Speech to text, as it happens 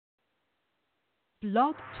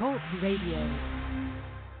Blog Talk Radio.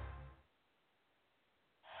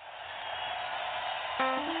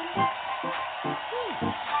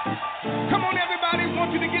 Come on, everybody, I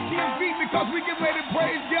want you to get to your feet because we get ready to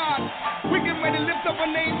praise God. We get ready to lift up a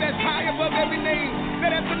name that's high above every name.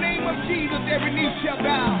 That at the name of Jesus, every knee shall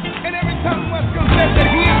bow, and every tongue must confess that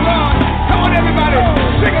He is Lord. Come on, everybody,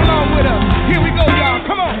 sing along with us. Here we go, y'all.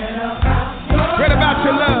 Come on. Read about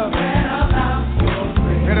your love.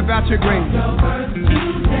 Read about your grace.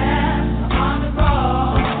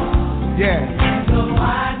 Yeah.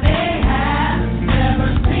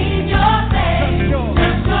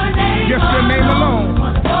 Just your name alone.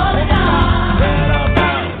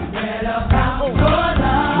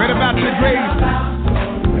 Read about your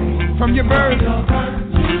grace from your birth.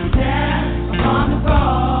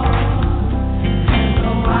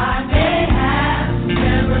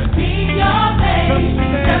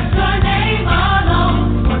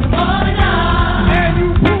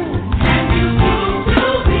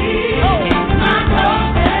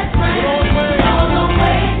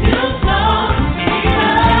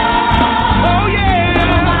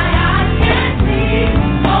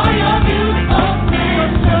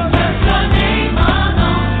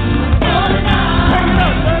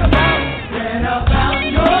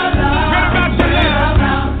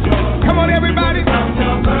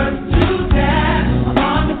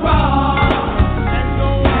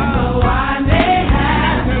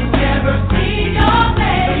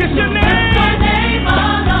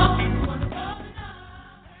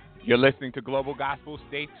 You're listening to Global Gospel.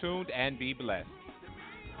 Stay tuned and be blessed.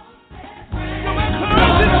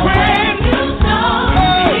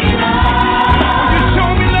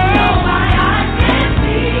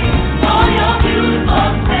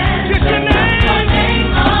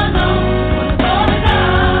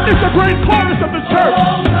 It's a great chorus of the church.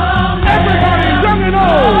 Everybody, young and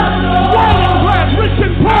old, white and black, rich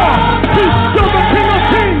and poor. He's still the King of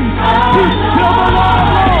Kings. He's still the Lord of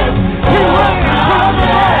Lords. He reigns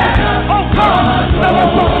forevermore. Oh, come, let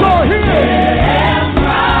us adore Him.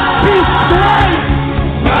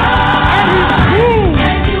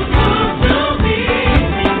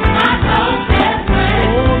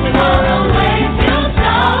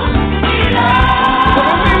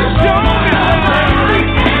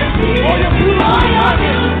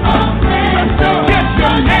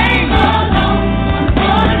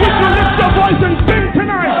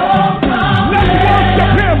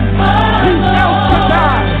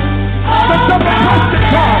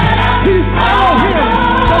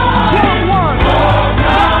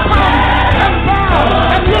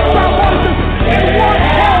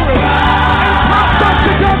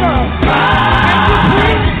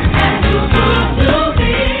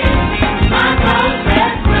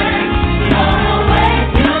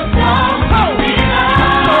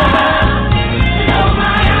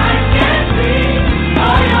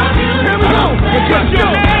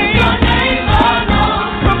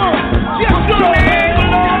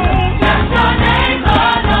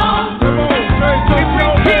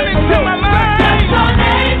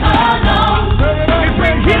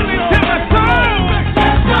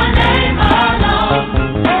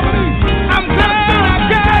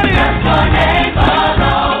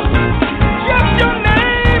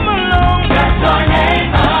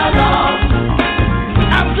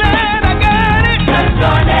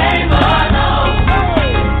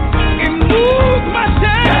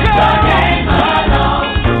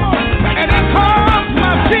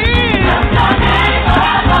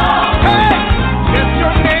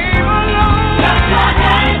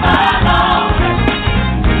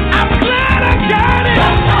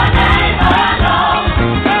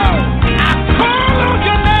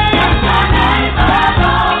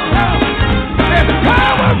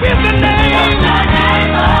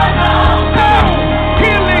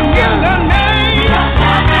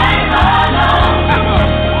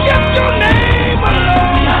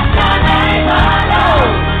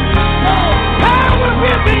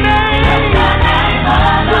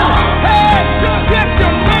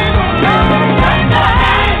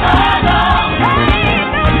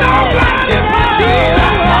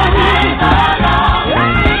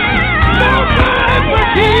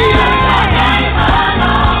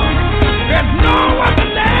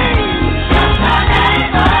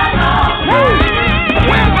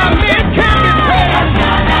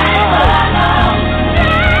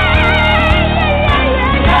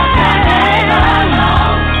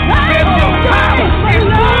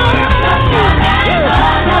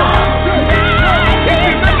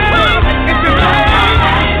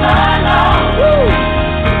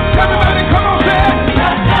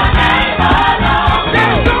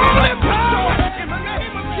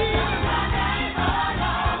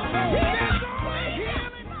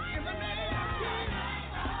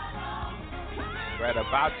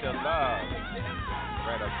 about your love.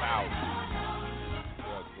 Read about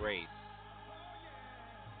your grace.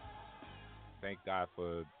 Thank God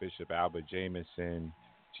for Bishop Albert Jamison,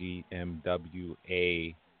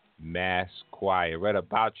 GMWA Mass Choir. Read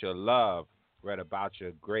about your love. Read about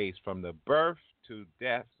your grace from the birth to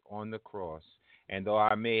death on the cross. And though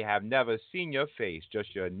I may have never seen your face,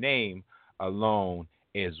 just your name alone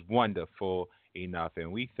is wonderful enough.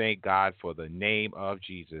 And we thank God for the name of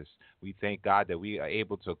Jesus. We thank God that we are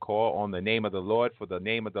able to call on the name of the Lord, for the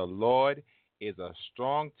name of the Lord is a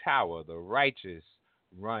strong tower. The righteous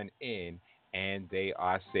run in and they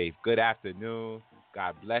are safe. Good afternoon.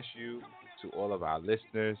 God bless you to all of our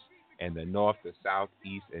listeners in the north, the south,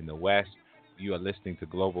 east, and the west. You are listening to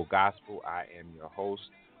Global Gospel. I am your host,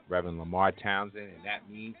 Reverend Lamar Townsend, and that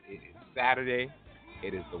means it is Saturday.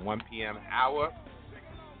 It is the 1 p.m. hour,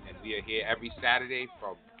 and we are here every Saturday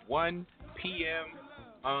from 1 p.m.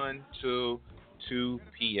 until 2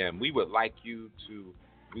 p.m. We would like you to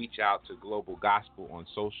reach out to Global Gospel on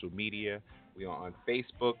social media. We are on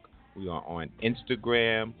Facebook. We are on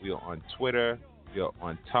Instagram. We are on Twitter. We are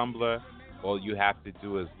on Tumblr. All you have to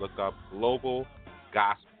do is look up Global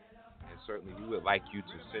Gospel. And certainly we would like you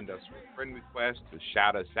to send us a friend request, to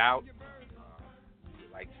shout us out. We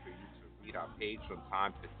would like for you to read our page from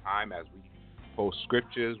time to time as we post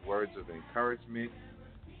scriptures, words of encouragement,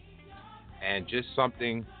 and just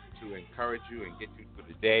something to encourage you and get you through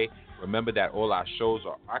the day. Remember that all our shows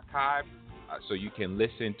are archived, so you can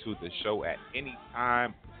listen to the show at any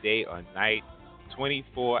time, day or night,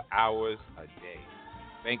 24 hours a day.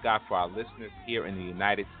 Thank God for our listeners here in the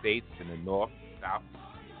United States, in the north, south,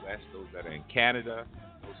 west, those that are in Canada,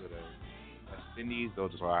 those that are in West Indies,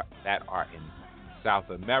 those that are in South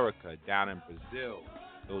America, down in Brazil,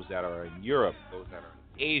 those that are in Europe, those that are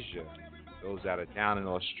in Asia, those that are down in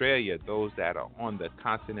Australia, those that are on the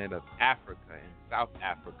continent of Africa and South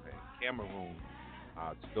Africa and Cameroon,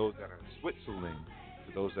 to those that are in Switzerland,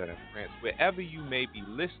 to those that are in France, wherever you may be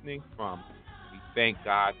listening from, we thank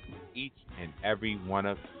God for each and every one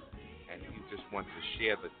of you. And we just want to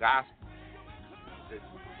share the gospel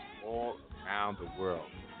all around the world.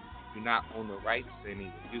 We do not own the rights to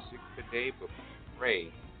any music today, but we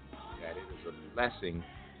pray that it is a blessing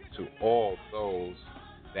to all those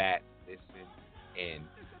that listen in.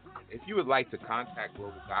 If you would like to contact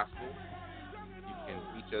Global Gospel, you can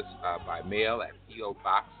reach us by mail at P.O.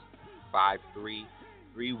 Box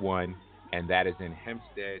 5331, and that is in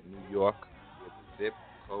Hempstead, New York. The zip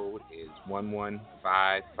code is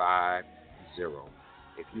 11550.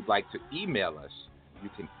 If you'd like to email us, you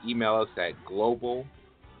can email us at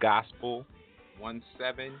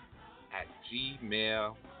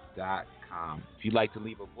globalgospel17@gmail.com. If you'd like to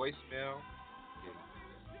leave a voicemail, you can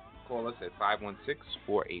call us at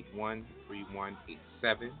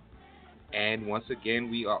 516-481-3187. And once again,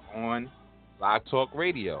 we are on Blog Talk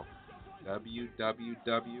Radio,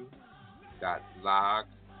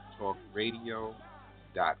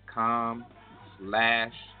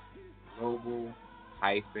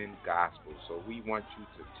 So we want you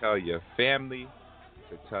to tell your family,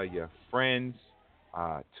 to tell your friends,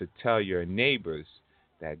 to tell your neighbors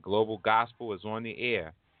that Global Gospel is on the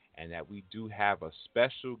air and that we do have a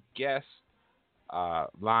special guest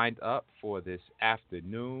lined up for this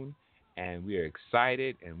afternoon. And we are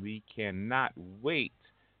excited, and we cannot wait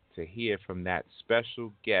to hear from that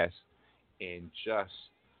special guest in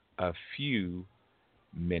just a few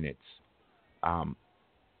minutes.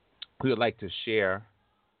 We would like to share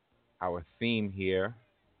our theme here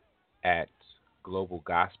at Global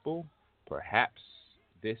Gospel. Perhaps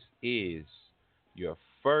this is your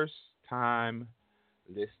first time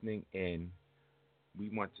listening in. We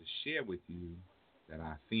want to share with you that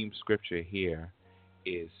our theme scripture here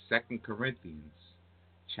is 2 Corinthians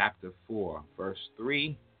chapter 4, verse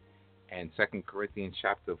 3. And 2 Corinthians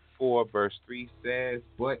chapter 4, verse 3 says,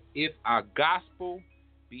 "But if our gospel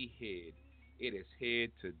be hid, it is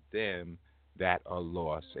hid to them that are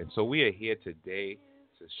lost." And so we are here today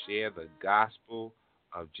to share the gospel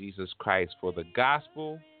of Jesus Christ. For the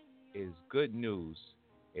gospel is good news.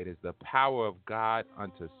 It is the power of God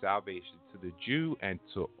unto salvation to the Jew and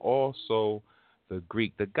to also the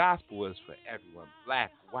Greek. The gospel is for everyone,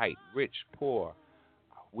 black, white, rich, poor,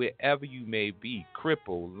 wherever you may be,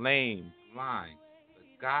 crippled, lame, blind. The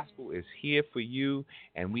gospel is here for you,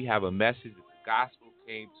 and we have a message that the gospel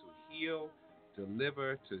came to heal,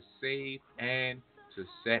 deliver, to save, and to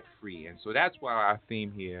set free. And so that's why our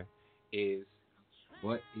theme here is,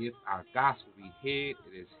 "But if our gospel be hid,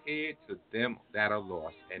 it is hid to them that are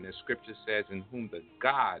lost." And the scripture says, "In whom the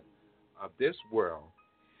God of this world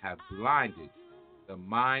have blinded the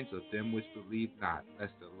minds of them which believe not,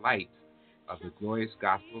 lest the light of the glorious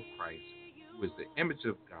gospel of Christ, who is the image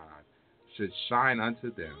of God, should shine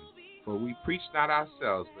unto them. For we preach not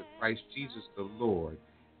ourselves, but Christ Jesus the Lord,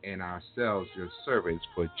 and ourselves your servants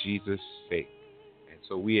for Jesus' sake. And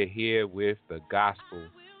so we are here with the gospel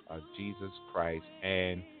of Jesus Christ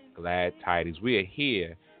and glad tidings. We are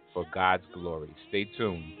here for God's glory. Stay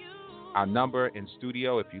tuned. Our number in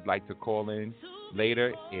studio, if you'd like to call in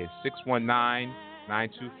later, is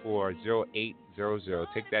 619-924-0800.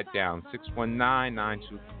 Take that down,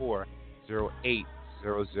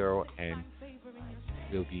 619-924-0800, and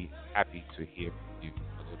we'll be happy to hear from you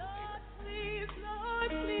a little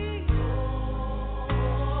later.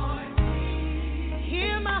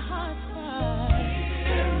 Hear my heart cry.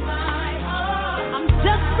 Hear my heart. I'm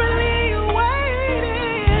desperately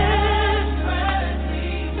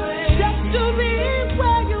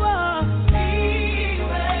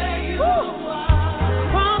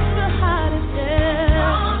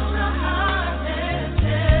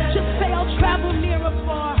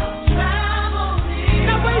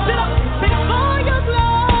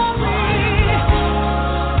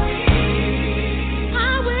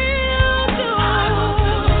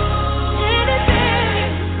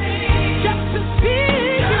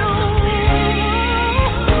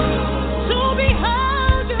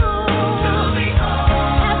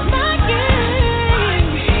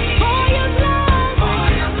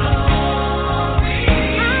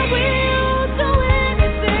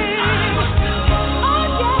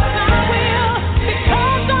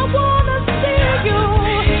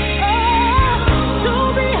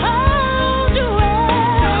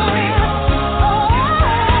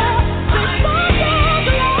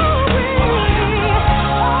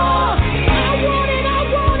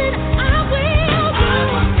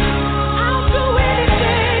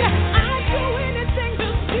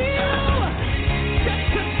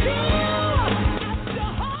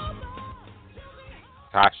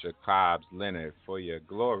Cobbs Leonard, for your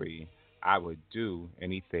glory, I would do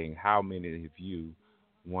anything. How many of you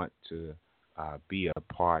want to be a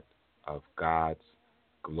part of God's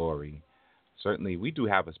glory? Certainly, we do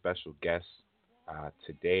have a special guest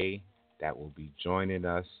today that will be joining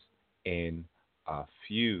us in a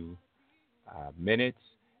few minutes.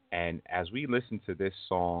 And as we listen to this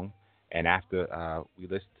song, and after we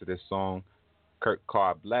listen to this song, Kurt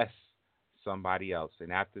Carr, bless somebody else.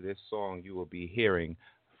 And after this song, you will be hearing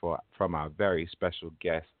from our very special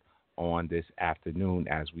guest on this afternoon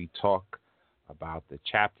as we talk about the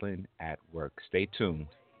chaplain at work. Stay tuned.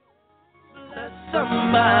 Bless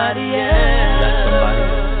somebody else. Bless somebody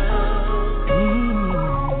else.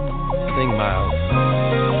 Sing, Miles.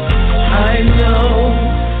 I know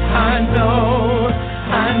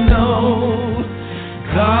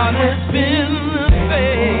God has been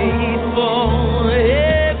faithful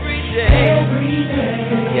every day.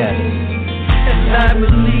 Yes. I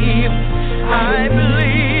believe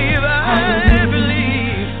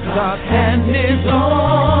God's hand is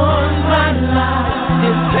on my life.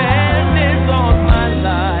 His hand is on my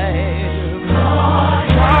life.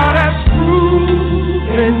 God has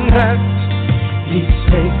proven that He's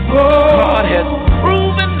faithful. God has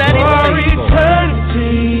proven that He's faithful. For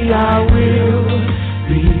eternity I will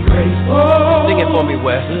be grateful. Sing it for me,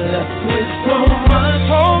 Wes. With so much.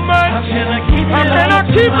 How can I keep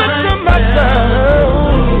it to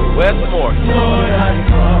myself? Where's more? Lord,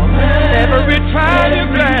 every time you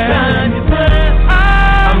bless,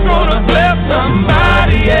 I'm gonna bless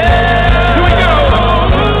somebody else. Here we go.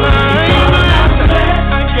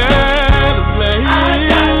 I gotta bless.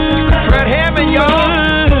 Fred Hammond, y'all.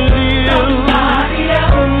 Somebody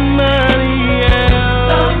else.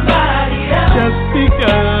 Just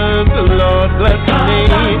because the Lord bless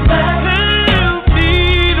me.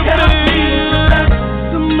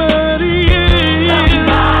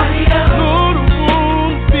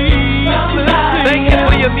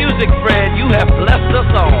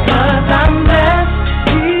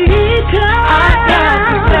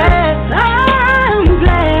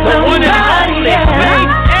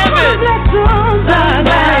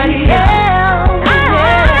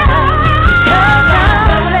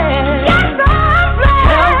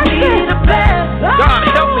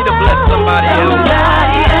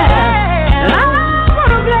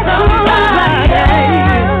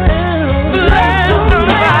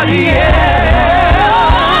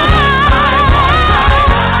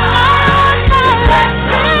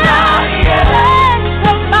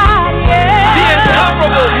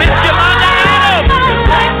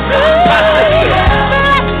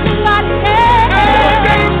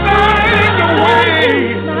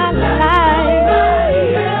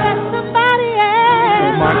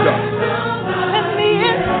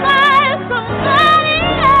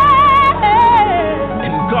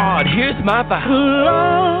 my vow.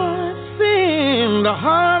 Lord, sing the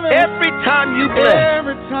harvest. Every time you bless,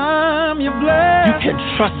 Every time you bless, you can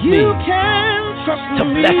trust me you can trust to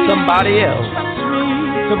me bless somebody else. Trust me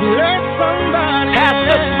to bless somebody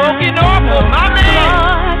Pastor else. Smokey Norfolk, my man.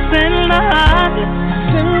 Lord, send the harvest.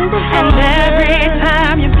 Send the And harvest. every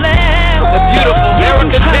time you bless, The beautiful you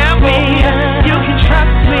can Erica trust Campbell. me. You can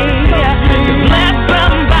trust me to bless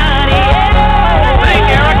somebody else. Sing,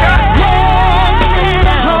 Erica. Send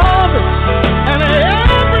the harvest. And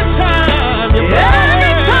every time you bless,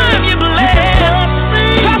 Every time you bless,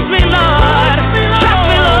 trust me, Lord. Trust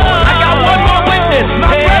me, Lord. I got one more witness,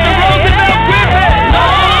 my brother Roosevelt Griffin.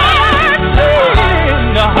 Lord,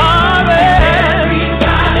 send the harvest.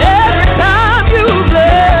 Every time you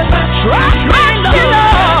bless, trust me,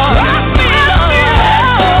 Lord. Trust me, Lord.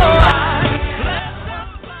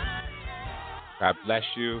 God bless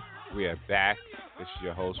you. We are back. This is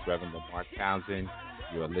your host, Reverend Lamar Townsend.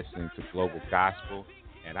 You are listening to Global Gospel,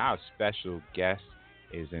 and our special guest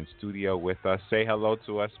is in studio with us. Say hello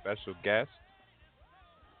to our special guest.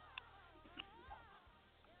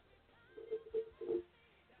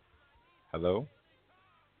 Hello.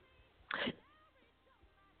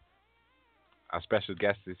 Our special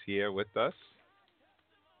guest is here with us.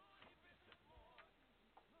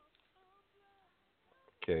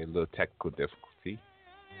 Okay, a little technical difficulty.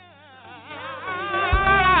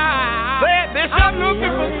 Say it, Bishop. I'm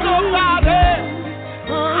looking for somebody.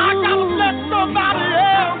 I gotta bless somebody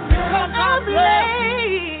else because I'm blessed.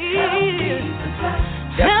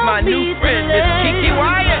 That's my new friend, Miss Kiki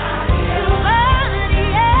Wyatt.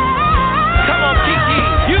 Come on, Kiki.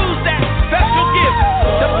 Use that special gift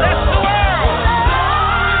to bless the world.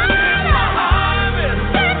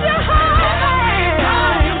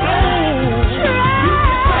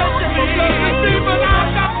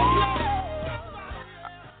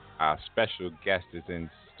 Our special guest is in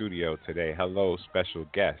studio today. Hello, special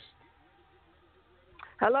guest.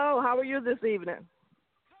 Hello, how are you this evening?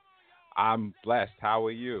 I'm blessed. How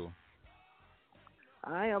are you?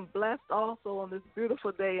 I am blessed also on this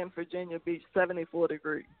beautiful day in Virginia Beach, 74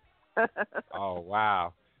 degrees. Oh,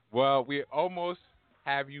 wow. Well, we almost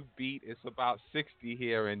have you beat. It's about 60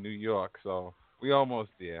 here in New York, so we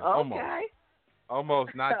almost there. Okay.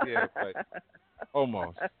 Almost, not there, but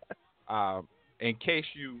almost. In case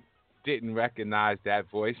you didn't recognize that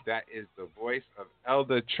voice, that is the voice of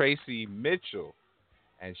Elder Tracy Mitchell,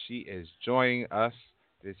 and she is joining us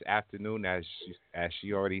this afternoon, as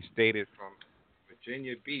she already stated, from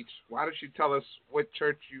Virginia Beach. Why don't you tell us what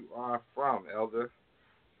church you are from, Elder?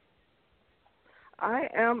 I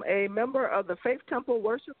am a member of the Faith Temple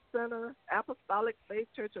Worship Center, Apostolic Faith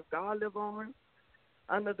Church of God Live On,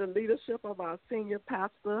 under the leadership of our senior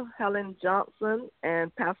pastor, Helen Johnson,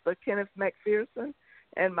 and Pastor Kenneth McPherson,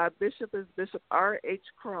 and my bishop is Bishop R.H.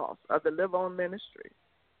 Cross of the Live On Ministry.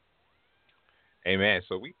 Amen.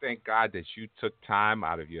 So we thank God that you took time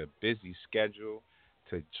out of your busy schedule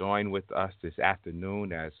to join with us this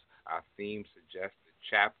afternoon, as our theme suggests, the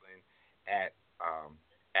chaplain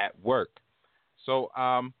at work. So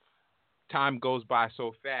time goes by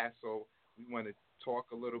so fast, so we want to talk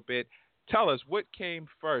a little bit. Tell us, what came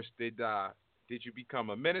first? Did you become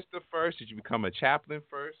a minister first? Did you become a chaplain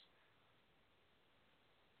first?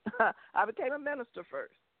 I became a minister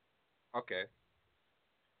first. Okay.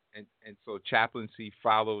 And so chaplaincy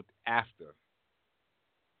followed after.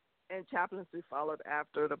 And chaplaincy followed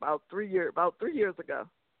after it about 3 years ago.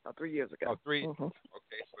 About 3 years ago. Oh, 3. Mm-hmm.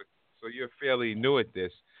 Okay, so you're fairly new at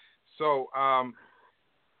this. So how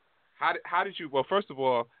did you? Well, first of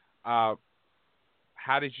all, how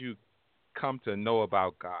did you come to know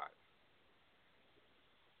about God?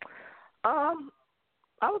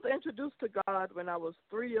 I was introduced to God when I was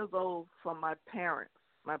 3 years old from my parents.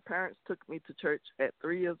 My parents took me to church at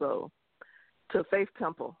 3 years old, to Faith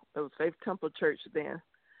Temple. It was Faith Temple Church then.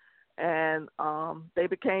 And they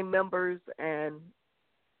became members and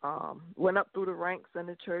went up through the ranks in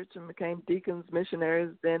the church and became deacons,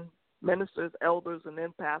 missionaries, then ministers, elders, and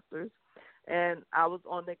then pastors. And I was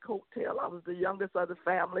on their coattail. I was the youngest of the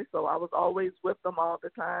family, so I was always with them all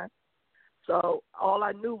the time. So all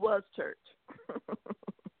I knew was church.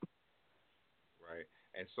 Right.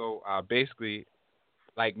 And so basically,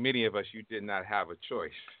 like many of us, you did not have a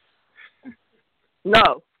choice.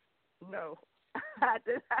 No. I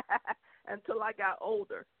did until I got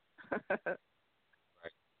older. Right.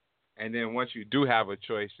 And then once you do have a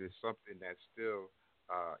choice, it's something that still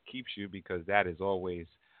keeps you, because that is always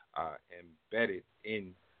embedded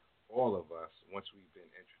in all of us once we've been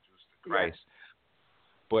introduced to Christ. Yes.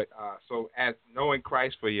 But so as knowing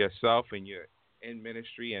Christ for yourself, and you're in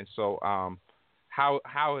ministry, and so How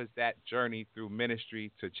has that journey through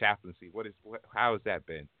ministry to chaplaincy? How has that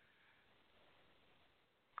been?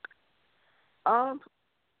 Knowing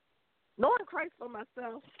Christ for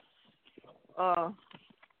myself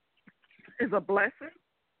is a blessing.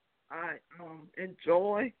 I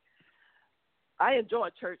enjoy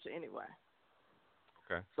church anyway.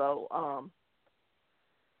 Okay. So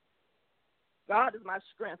God is my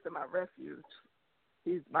strength and my refuge.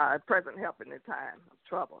 He's my present help in the time of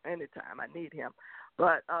trouble, anytime I need him.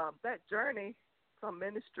 But that journey from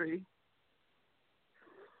ministry,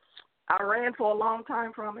 I ran for a long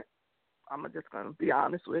time from it. I'm just going to be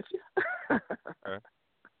honest with you. Okay.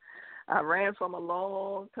 I ran from a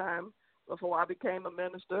long time before I became a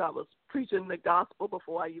minister. I was preaching the gospel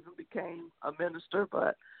before I even became a minister,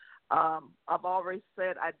 but I've always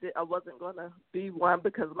said I wasn't going to be one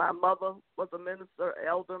because my mother was a minister,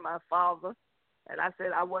 elder, my father, and I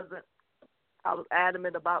said I was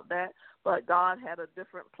adamant about that, but God had a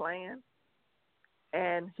different plan,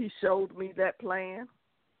 and he showed me that plan,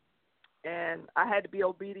 and I had to be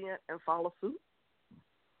obedient and follow suit.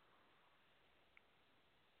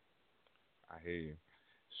 I hear you.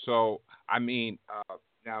 So, I mean,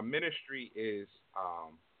 now ministry is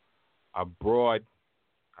a broad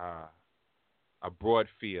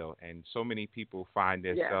field, and so many people find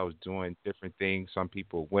themselves doing different things. Some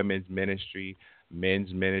people, women's ministry,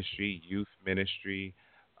 men's ministry, youth ministry,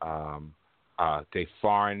 they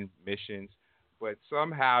foreign missions, but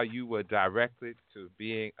somehow you were directed to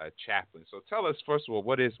being a chaplain. So tell us, first of all,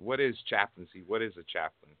 what is chaplaincy? What is a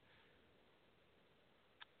chaplain?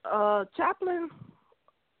 Chaplain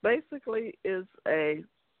basically is to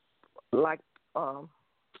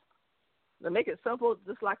make it simple,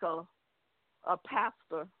 just like a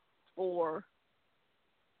pastor for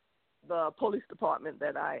the police department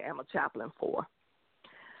that I am a chaplain for.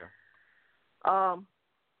 Okay. A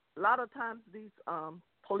lot of times these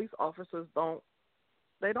police officers don't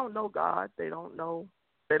know God. They don't go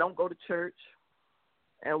to church.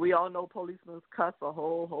 And we all know policemen cuss a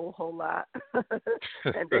whole lot.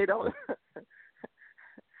 And they don't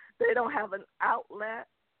have an outlet.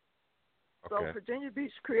 Okay. So Virginia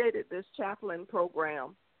Beach created this chaplain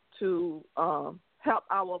program to help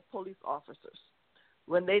our police officers.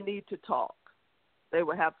 When they need to talk, they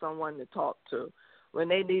will have someone to talk to. When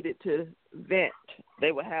they needed to vent,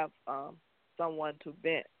 they would have someone to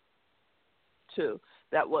vent to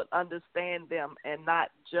that would understand them and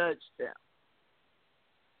not judge them.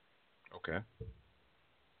 Okay.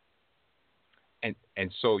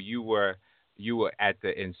 And so you were at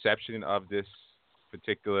the inception of this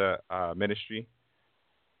particular ministry?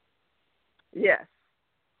 Yes.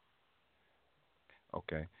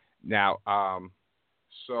 Okay. Now,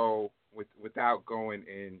 so without going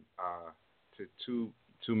in to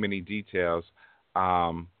too many details,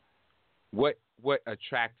 what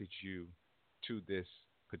attracted you to this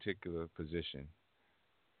particular position?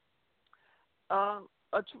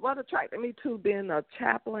 What attracted me to being a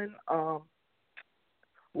chaplain?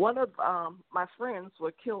 One of my friends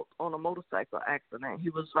were killed on a motorcycle accident. He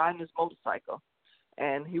was riding his motorcycle,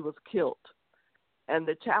 and he was killed. And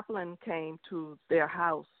the chaplain came to their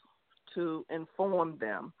house to inform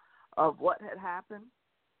them of what had happened.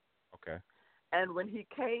 Okay. And when he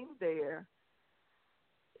came there,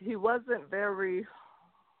 he wasn't very,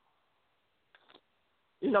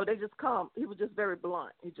 they just come. He was just very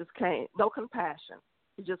blunt. He just came, no compassion.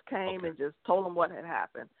 He just came and just told them what had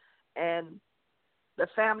happened. And the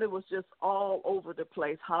family was just all over the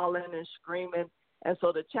place, hollering and screaming. And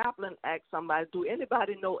so the chaplain asked somebody, do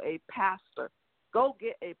anybody know a pastor? Go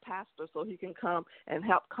get a pastor so he can come and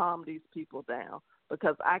help calm these people down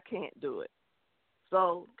because I can't do it.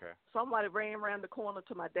 So somebody ran around the corner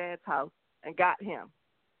to my dad's house and got him.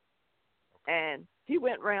 And he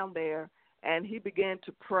went around there and he began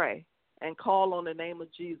to pray and call on the name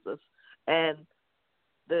of Jesus. And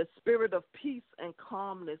the spirit of peace and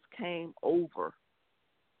calmness came over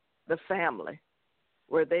the family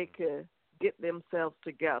where they could get themselves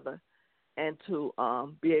together and to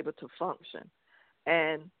be able to function.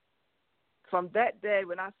 And from that day,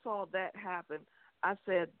 when I saw that happen, I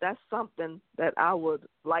said, that's something that I would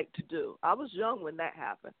like to do. I was young when that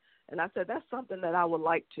happened. And I said, that's something that I would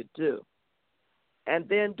like to do. And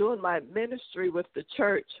then during my ministry with the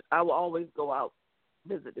church, I will always go out,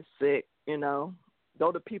 visit the sick,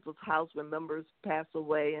 go to people's house when members pass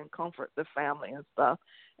away and comfort the family and stuff.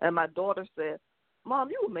 And my daughter said,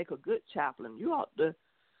 Mom, you would make a good chaplain. You ought to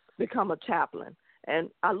become a chaplain.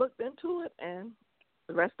 And I looked into it, and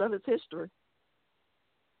the rest of it's history.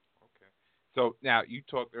 Okay. So now you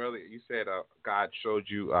talked earlier, you said God showed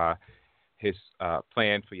you his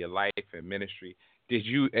plan for your life and ministry. did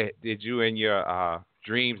you in your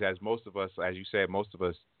dreams, as most of us, as you said, most of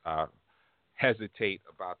us hesitate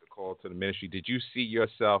about the call to the ministry. Did you see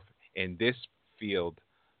yourself in this field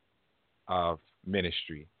of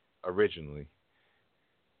ministry originally?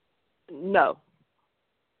 No,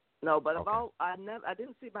 but Okay. I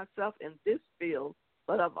didn't see myself in this field,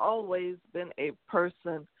 but I've always been a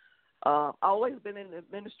person. Always been in the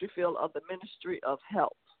ministry field of the ministry of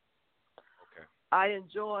help. Okay. I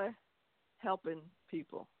enjoy helping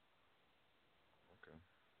people.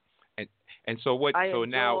 Okay. And so what? So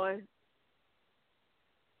now.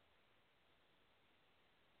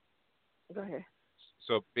 Go ahead.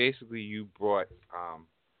 So basically, you brought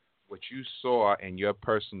what you saw in your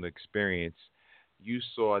personal experience. You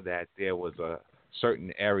saw that there was a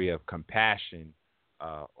certain area of compassion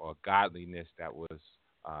or godliness that was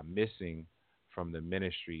missing from the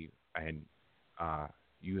ministry, and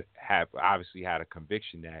you have obviously had a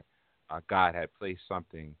conviction that God had placed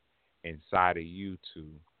something inside of you to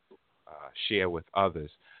share with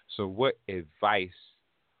others. So, what advice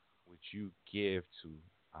would you give to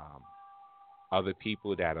other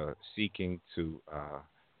people that are seeking to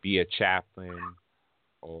be a chaplain,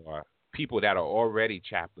 or people that are already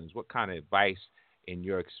chaplains? What kind of advice, in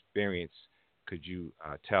your experience, could you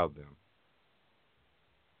tell them?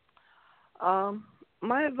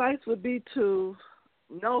 My advice would be to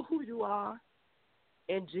know who you are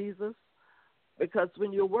in Jesus, because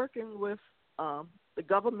when you're working with the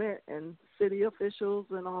government and city officials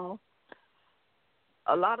and all,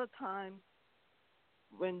 a lot of times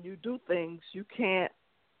when you do things, you can't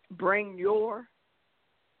bring your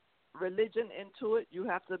religion into it. You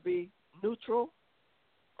have to be neutral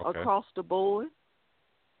across the board.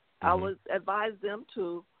 Mm-hmm. I would advise them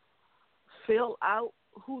to fill out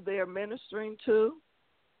who they're ministering to,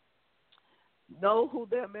 know who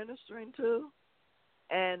they're ministering to,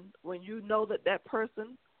 and when you know that that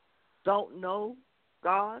person don't know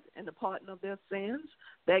God and the pardon of their sins,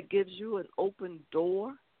 that gives you an open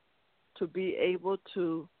door to be able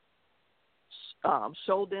to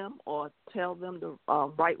show them or tell them the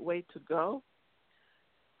right way to go.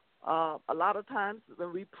 A lot of times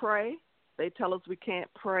when we pray, they tell us we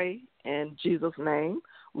can't pray in Jesus' name.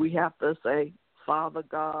 We have to say Father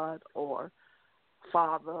God or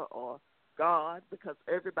Father or God, because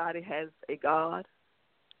everybody has a God,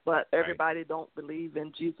 but everybody don't believe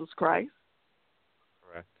in Jesus Christ.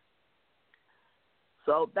 Correct.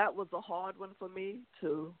 So that was a hard one for me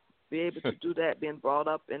to be able to do that, being brought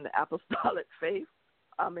up in the apostolic faith.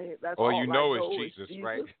 I mean, that's all you know I know is Jesus,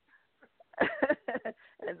 right?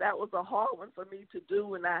 And that was a hard one for me to do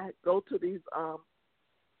when I go to these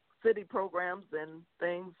city programs and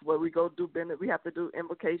things where we go do we have to do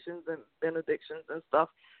invocations and benedictions and stuff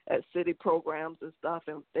at city programs and stuff,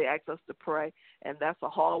 and they ask us to pray, and that's a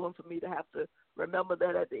hard one for me to have to remember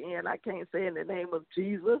that at the end I can't say in the name of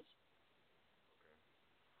Jesus.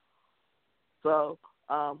 So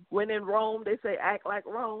when in Rome, they say act like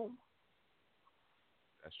Rome.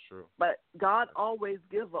 That's true. But God always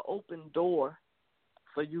gives an open door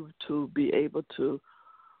for you to be able to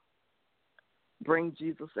bring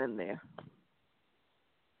Jesus in there. Right.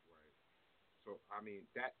 So, I mean,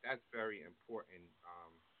 that's very important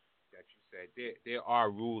that you said. There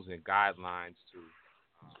are rules and guidelines to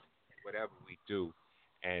whatever we do.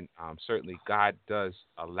 And certainly God does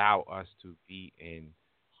allow us to be in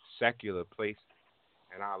secular places,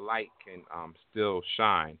 and our light can still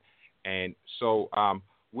shine. And so how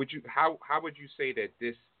would you say that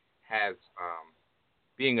this has,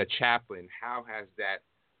 being a chaplain, how has that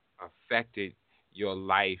affected your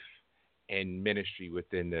life and ministry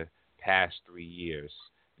within the past 3 years,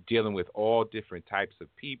 dealing with all different types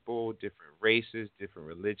of people, different races, different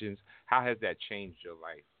religions? How has that changed your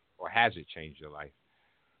life, or has it changed your life?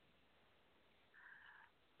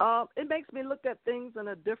 It makes me look at things in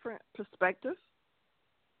a different perspective.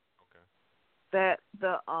 Okay. That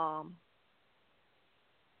the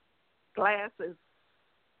glass is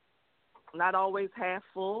not always half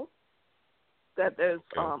full. That there's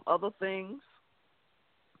other things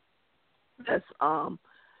that's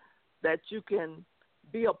that you can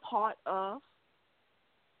be a part of,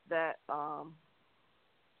 that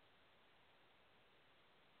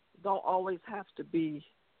don't always have to be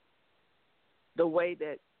the way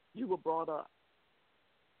that you were brought up.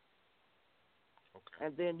 Okay.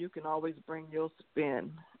 And then you can always bring your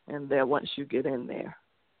spin in there once you get in there.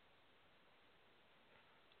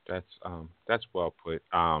 That's well put.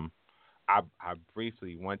 I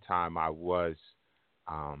briefly, one time I was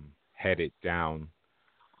headed down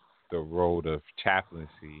the road of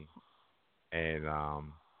chaplaincy, and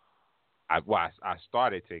I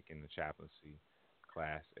started taking the chaplaincy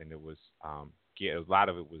class, and it was a lot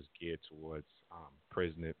of it was geared towards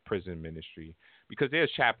prison ministry, because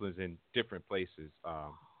there's chaplains in different places.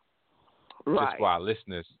 Right. Just for our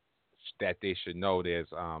listeners, that they should know, there's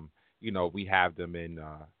we have them in,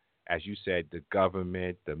 as you said, the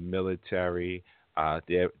government, the military.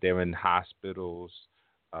 They're in hospitals,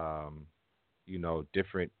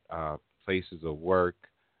 different places of work,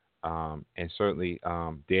 and certainly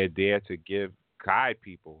they're there to guide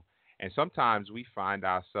people. And sometimes we find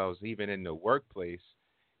ourselves even in the workplace,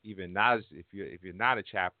 even not if you're not a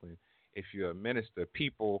chaplain, if you're a minister,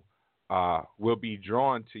 people will be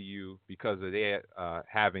drawn to you because of their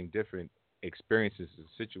having different experiences and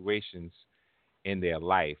situations in their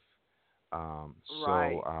life.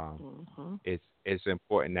 Right. So it's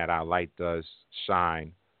important that our light does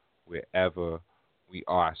shine wherever we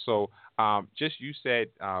are. So you said,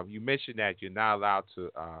 you mentioned that you're not allowed to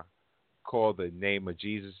call the name of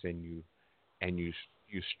Jesus, and you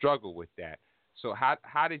struggle with that. So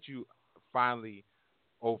how did you finally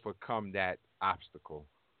overcome that obstacle?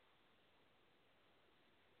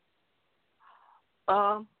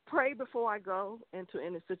 Pray before I go into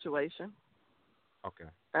any situation. Okay.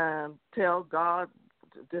 Tell God,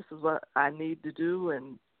 this is what I need to do,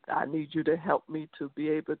 and I need you to help me to be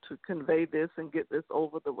able to convey this and get this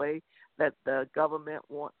over the way that the government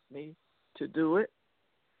wants me to do it.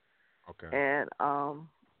 Okay. And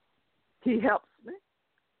he helps me.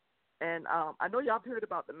 And I know y'all have heard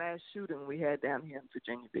about the mass shooting we had down here in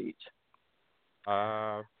Virginia Beach.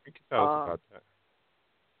 You can tell us about that.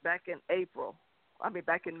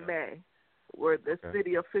 Back in May, where the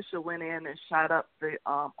city official went in and shot up the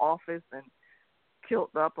office and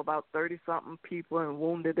killed up about 30-something people and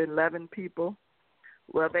wounded 11 people.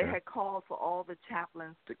 Well, they had called for all the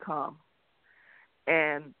chaplains to come,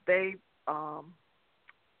 and they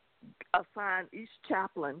assigned each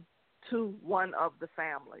chaplain to one of the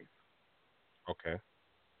families. Okay.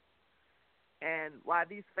 And while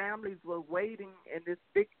these families were waiting in this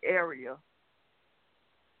big area,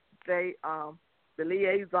 they the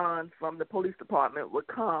liaison from the police department would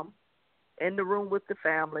come in the room with the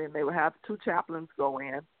family, and they would have two chaplains go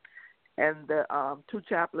in, and the two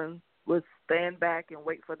chaplains would stand back and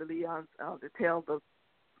wait for the liaison to tell the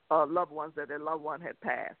loved ones that their loved one had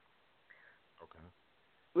passed. Okay.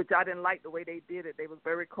 Which I didn't like the way they did it. They was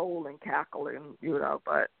very cold and cackling,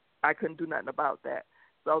 but I couldn't do nothing about that.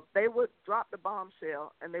 So they would drop the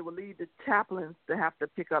bombshell, and they would leave the chaplains to have to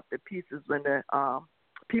pick up the pieces when the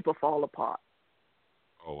people fall apart.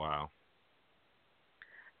 Oh, wow.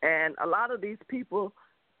 And a lot of these people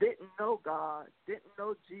didn't know God, didn't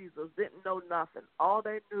know Jesus, didn't know nothing. All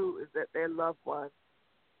they knew is that their loved ones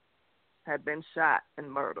had been shot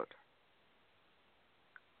and murdered.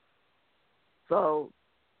 So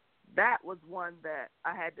that was one that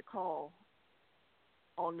I had to call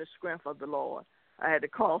on the strength of the Lord. I had to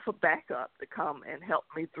call for backup to come and help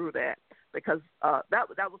me through that, because that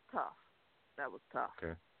was tough. That was tough.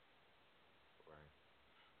 Okay.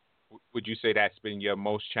 Right. Would you say that's been your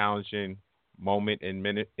most challenging moment in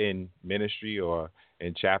ministry or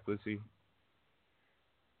in chaplaincy?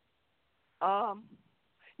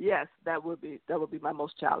 Yes, that would be my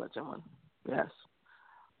most challenging one. Yes.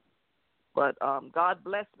 But God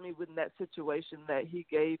blessed me with that situation that He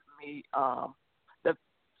gave me, the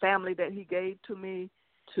family that He gave to me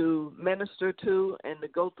to minister to and to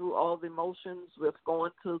go through all the emotions with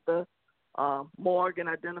going to the morgue and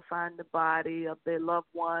identifying the body of their loved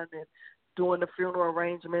one and doing the funeral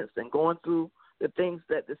arrangements and going through the things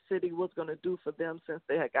that the city was going to do for them since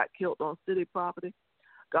they had got killed on city property.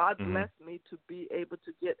 God blessed me to be able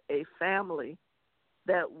to get a family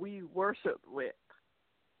that we worshiped with.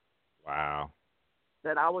 Wow.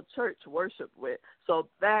 That our church worshiped with. So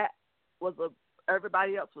that was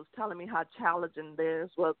everybody else was telling me how challenging theirs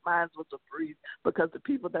was. Mine was a breeze, because the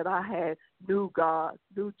people that I had knew God,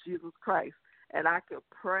 knew Jesus Christ, and I could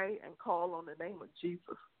pray and call on the name of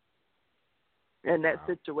Jesus in that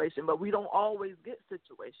situation. But we don't always get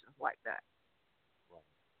situations like that.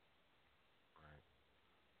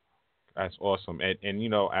 That's awesome. And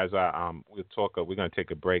as we'll talk, we're going to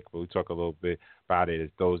take a break, but we'll talk a little bit about it as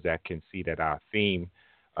those that can see that our theme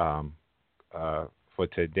for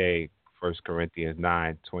today, 1 Corinthians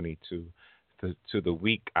 9:22, to the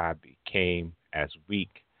weak I became as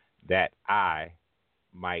weak, that I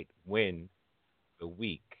might win the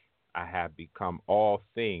weak. I have become all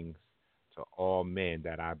things to all men,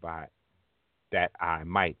 that I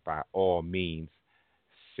might by all means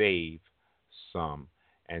save some.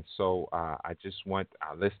 And so I just want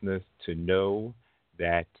our listeners to know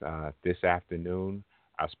that this afternoon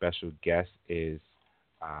our special guest is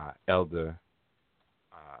Elder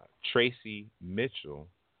Tracy Mitchell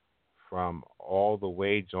from all the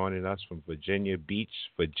way joining us from Virginia Beach,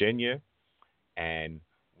 Virginia. And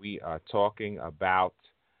we are talking about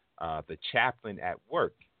the chaplain at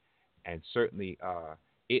work. And certainly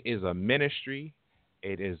it is a ministry,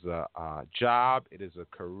 it is a job, it is a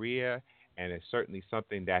career, and it's certainly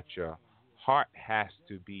something that your heart has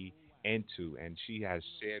to be into. And she has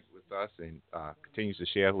shared with us and continues to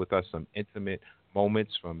share with us some intimate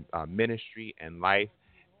moments from ministry and life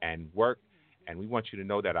and work. And we want you to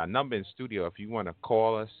know that our number in studio, if you want to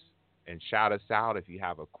call us and shout us out, if you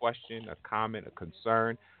have a question, a comment, a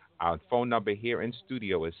concern, our phone number here in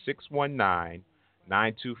studio is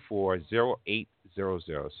 619-924-0800.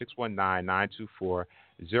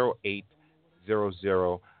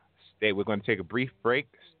 619-924-0800. We're going to take a brief break.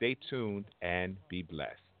 Stay tuned and be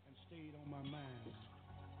blessed. Stayed on my mind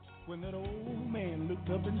when that old man looked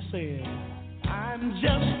up and said, I'm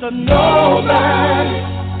just a nobody,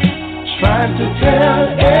 trying to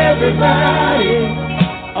tell everybody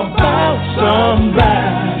about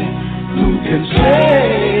somebody who can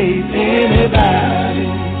save anybody.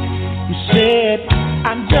 He said,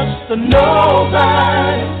 I'm just a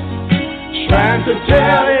nobody, trying to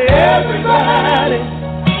tell everybody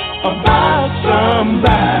about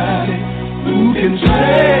somebody who can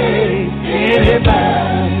save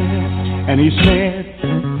anybody. And he said,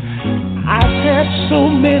 I've had so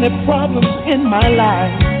many problems in my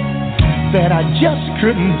life that I just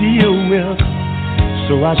couldn't deal with.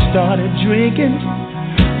 So I started drinking,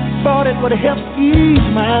 thought it would help ease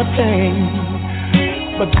my pain.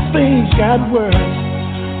 But things got worse.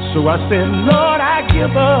 So I said, Lord, I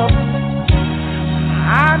give up.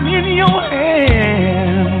 I'm in your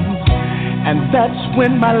hands. And that's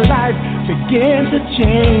when my life began to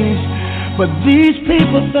change. But these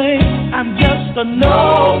people think I'm just a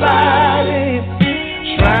nobody,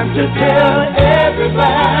 trying to tell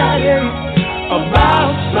everybody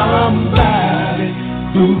about somebody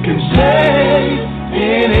who can save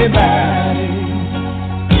anybody.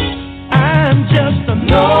 I'm just a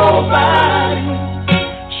nobody,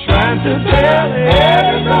 trying to tell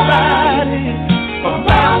everybody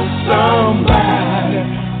about somebody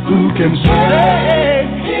who can save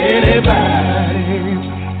anybody.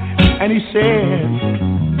 And he said,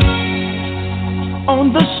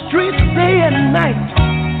 on the streets day and night,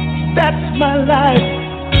 that's my life,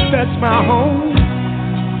 that's my home.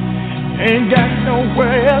 Ain't got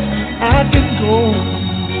nowhere else I can go.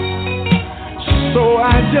 So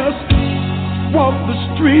I just walk the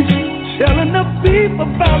streets telling the people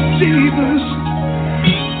about Jesus,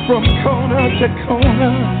 from corner to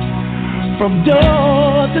corner, from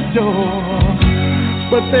door to door.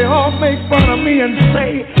 But they all make fun of me and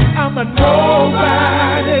say I'm a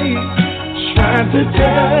nobody, trying to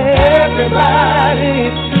tell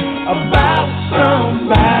everybody about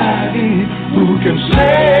somebody who can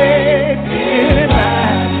save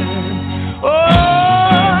anybody. Oh,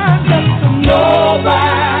 I'm just a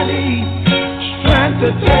nobody, trying to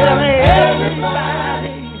tell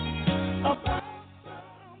everybody about somebody.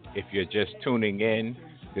 If you're just tuning in,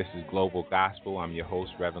 this is Global Gospel. I'm your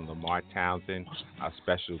host, Reverend Lamar Townsend. Our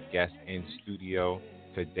special guest in studio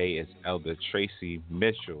today is Elder Tracy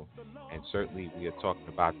Mitchell. And certainly we are talking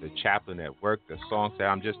about the chaplain at work. The song said,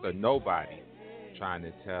 I'm just a nobody, trying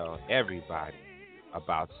to tell everybody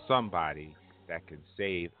about somebody that can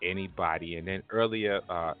save anybody. And then earlier,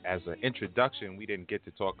 as an introduction, we didn't get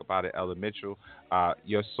to talk about it, Elder Mitchell.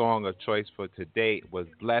 Your song of choice for today was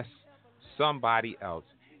Bless Somebody Else.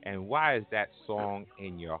 And why is that song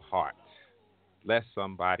in your heart? Bless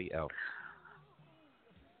somebody else.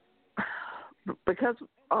 Because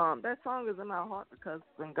that song is in my heart, because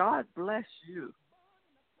when God bless you,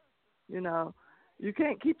 you know, you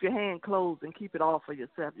can't keep your hand closed and keep it all for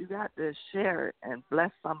yourself. You got to share it and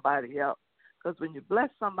bless somebody else. Because when you bless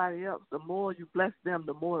somebody else, the more you bless them,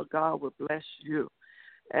 the more God will bless you.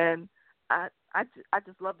 And I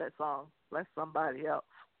just love that song, Bless Somebody Else.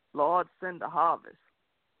 Lord, send the harvest.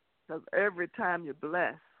 Because every time you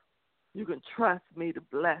bless, you can trust me to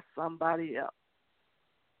bless somebody else.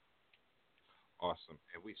 Awesome.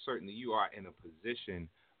 And we certainly, you are in a position,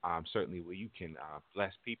 certainly where you can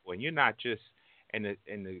bless people. And you're not just, and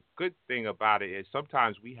the good thing about it is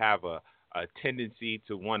sometimes we have a tendency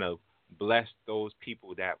to want to bless those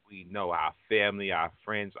people that we know, our family, our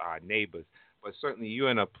friends, our neighbors. But certainly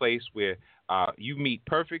you're in a place where you meet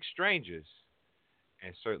perfect strangers.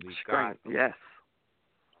 And certainly God yes.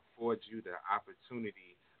 affords you the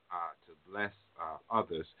opportunity to bless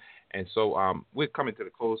others. And so we're coming to the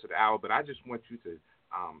close of the hour, but I just want you to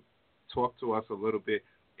talk to us a little bit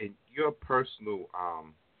in your personal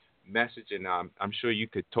message, and I'm sure you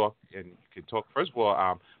could talk. And you could talk first of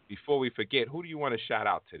all. Before we forget, who do you want to shout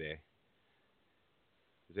out today?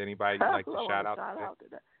 Does anybody like to shout out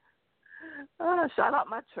today? Shout out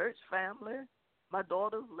my church family. My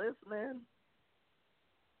daughter's listening.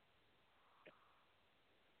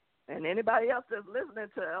 And anybody else that's listening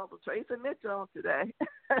to Elder Tracy Mitchell today.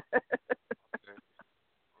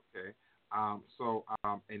 Okay.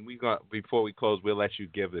 And we got, before we close, we'll let you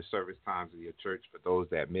give the service times of your church for those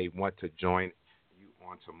that may want to join you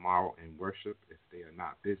on tomorrow in worship if they are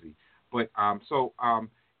not busy. But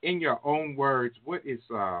in your own words, what is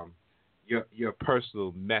your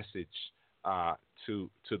personal message to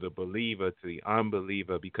the believer, to the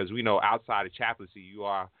unbeliever? Because we know outside of chaplaincy, you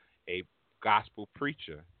are a gospel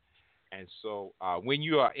preacher. And so when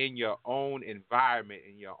you are in your own environment,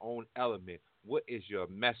 in your own element, what is your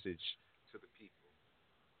message to the people?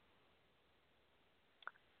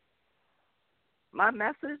 My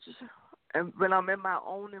message, and when I'm in my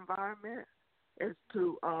own environment, is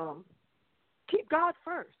to keep God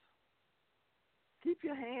first. Keep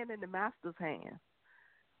your hand in the Master's hand,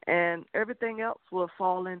 and everything else will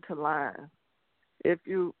fall into line. If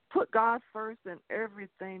you put God first in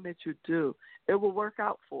everything that you do, it will work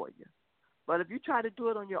out for you. But if you try to do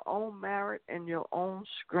it on your own merit and your own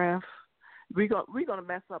strength, we're gonna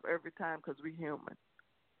mess up every time because we're human.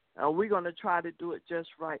 We're gonna try to do it just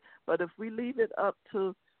right. But if we leave it up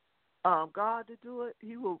to God to do it,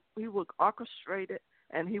 He will orchestrate it,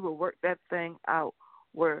 and He will work that thing out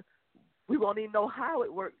where we won't even know how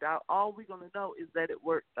it worked out. All we're gonna know is that it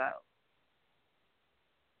worked out.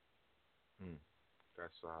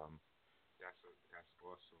 That's awesome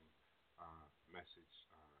message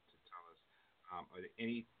to tell us. Are there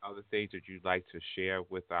any other things that you'd like to share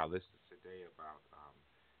with our listeners today about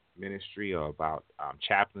ministry or about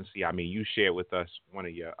chaplaincy? I mean, you shared with us one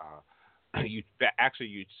of your you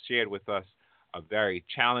shared with us a very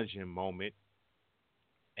challenging moment,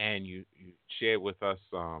 and you shared with us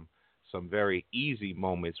some very easy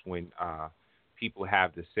moments when people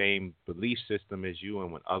have the same belief system as you,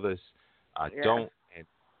 and when others don't.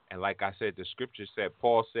 And like I said, the scripture said,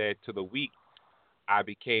 Paul said, to the weak, I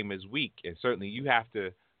became as weak. And certainly you have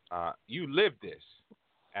to, you live this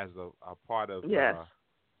as a part of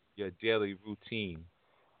your daily routine.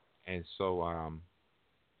 And so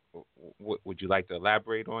would you like to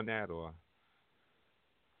elaborate on that? Or?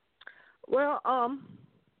 Well,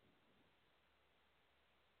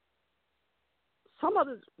 some of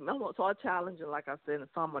the moments are challenging, like I said, and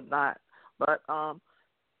some are not. But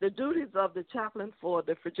the duties of the chaplain for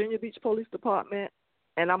the Virginia Beach Police Department,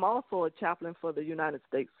 and I'm also a chaplain for the United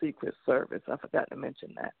States Secret Service. I forgot to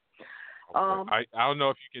mention that. Okay. I don't know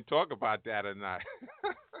if you can talk about that or not.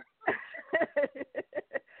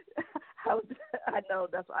 I know,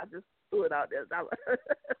 that's why I just threw it out there.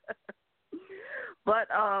 But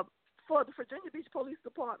for the Virginia Beach Police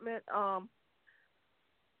Department,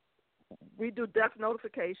 we do death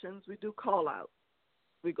notifications. We do call-outs.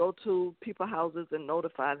 We go to people's houses and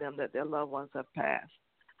notify them that their loved ones have passed.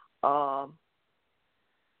 I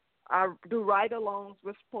do ride-alongs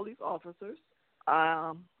with police officers.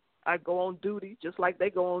 I go on duty just like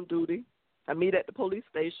they go on duty. I meet at the police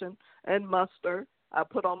station and muster. I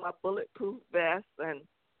put on my bulletproof vest and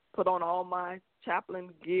put on all my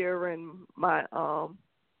chaplain gear and my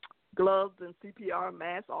gloves and CPR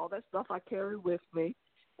mask, all that stuff I carry with me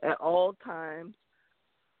at all times.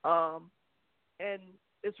 And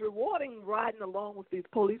it's rewarding riding along with these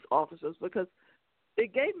police officers because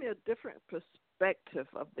it gave me a different perspective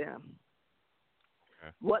of them,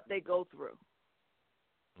 what they go through,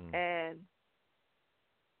 and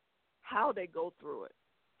how they go through it.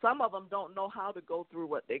 Some of them don't know how to go through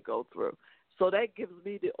what they go through. So that gives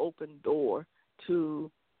me the open door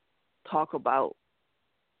to talk about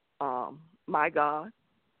my God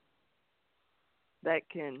that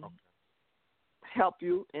can help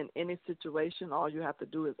you in any situation. All you have to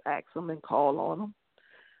do is ask them and call on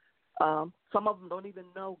them. Some of them don't even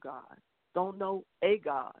know God, don't know a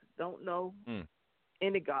God, don't know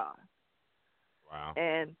any God. Wow.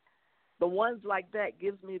 And the ones like that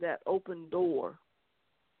gives me that open door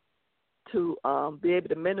to be able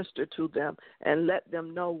to minister to them and let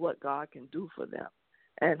them know what God can do for them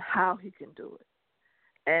and how he can do it.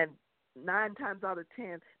 And 9 times out of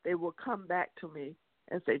 10, they will come back to me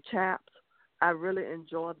and say, Chaps, I really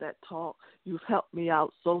enjoyed that talk. You've helped me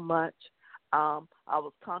out so much. I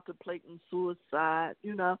was contemplating suicide.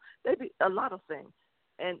 You know, they be a lot of things.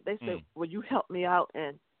 And they say, well, you helped me out,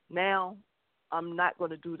 and now I'm not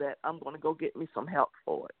going to do that. I'm going to go get me some help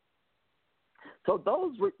for it. So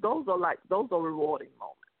those are rewarding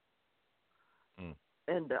moments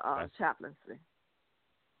in the chaplaincy.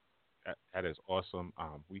 That is awesome.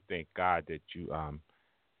 We thank God that you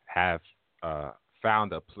have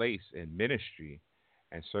found a place in ministry,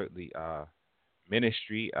 and certainly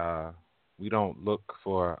ministry. We don't look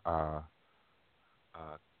for uh,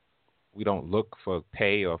 we don't look for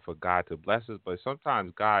pay or for God to bless us, but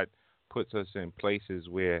sometimes God puts us in places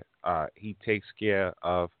where He takes care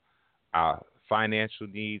of our financial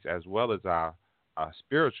needs as well as our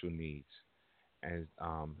spiritual needs. And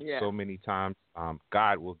Yeah. so many times,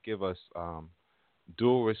 God will give us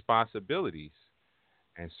dual responsibilities.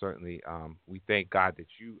 And certainly, we thank God that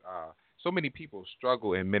you. So many people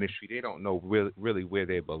struggle in ministry; they don't know really where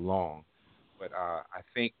they belong. But I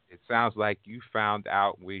think it sounds like you found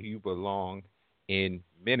out where you belong in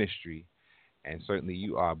ministry, and certainly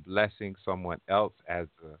you are blessing someone else as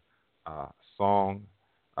the song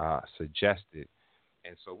suggested.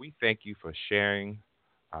 And so we thank you for sharing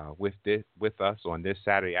with us on this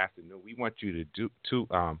Saturday afternoon. We want you to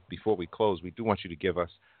before we close, we do want you to give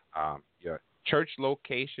us your church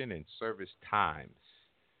location and service times.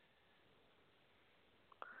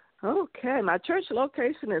 Okay, my church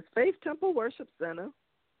location is Faith Temple Worship Center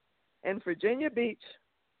in Virginia Beach,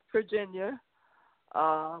 Virginia,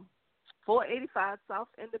 485 South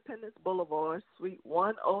Independence Boulevard, Suite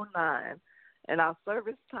 109. And our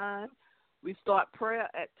service time, we start prayer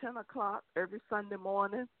at 10 o'clock every Sunday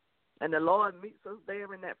morning, and the Lord meets us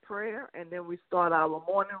there in that prayer. And then we start our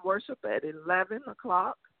morning worship at 11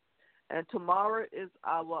 o'clock. And tomorrow is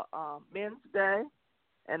our Men's Day,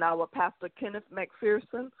 and our Pastor Kenneth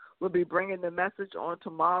McPherson will be bringing the message on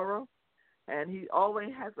tomorrow. And he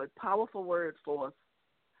always has a powerful word for us.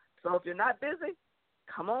 So if you're not busy,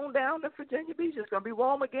 come on down to Virginia Beach. It's going to be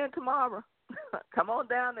warm again tomorrow. Come on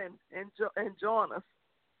down and join us.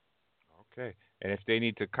 Okay. And if they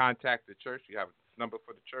need to contact the church, you have a number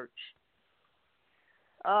for the church?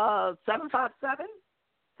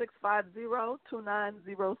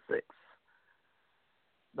 757-650-2906.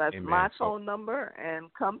 That's Amen. my phone number, and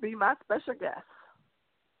come be my special guest.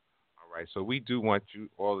 All right. So we do want you,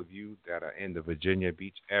 all of you that are in the Virginia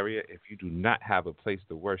Beach area, if you do not have a place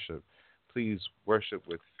to worship, please worship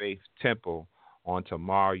with Faith Temple on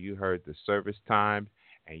tomorrow. You heard the service time,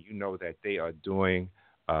 and you know that they are doing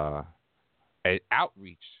an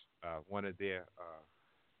outreach. One of their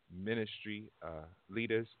ministry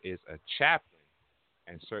leaders is a chaplain,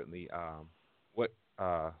 and certainly what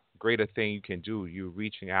greater thing you can do, you're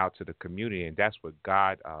reaching out to the community, and that's what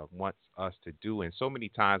God wants us to do. And so many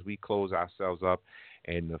times we close ourselves up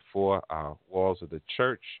in the four walls of the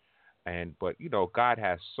church, but you know, God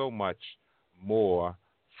has so much more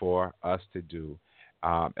for us to do.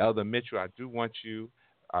 Elder Mitchell, I do want you,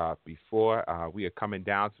 before we are coming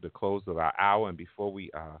down to the close of our hour, and before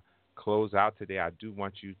we close out today, I do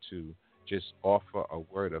want you to just offer a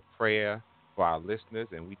word of prayer for our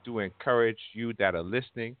listeners. And we do encourage you that are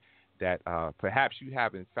listening that perhaps you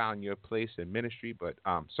haven't found your place in ministry, but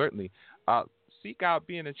certainly seek out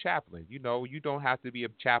being a chaplain. You know, you don't have to be a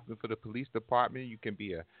chaplain for the police department. You can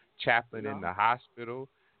be a chaplain in the hospital.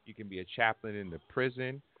 You can be a chaplain in the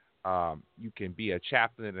prison. You can be a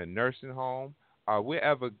chaplain in a nursing home.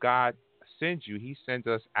 Wherever God sends you, He sends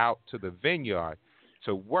us out to the vineyard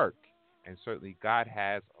to work. And certainly God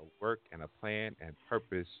has a work and a plan and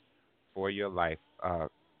purpose for your life.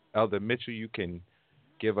 Elder Mitchell, you can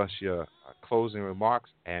give us your closing remarks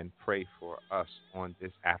and pray for us on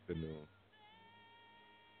this afternoon.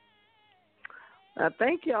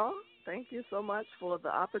 Thank y'all. Thank you so much for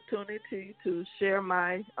the opportunity to share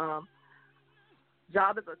my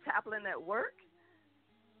job as a chaplain at work.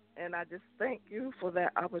 And I just thank you for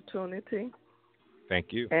that opportunity.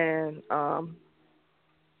 Thank you. And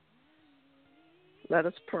let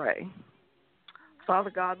us pray.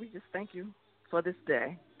 Father God, we just thank you for this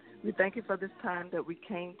day. We thank you for this time that we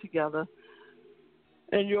came together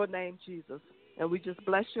in your name, Jesus. And we just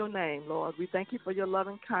bless your name, Lord. We thank you for your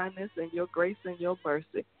loving kindness and your grace and your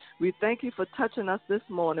mercy. We thank you for touching us this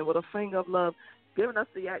morning with a finger of love, giving us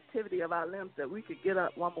the activity of our limbs that we could get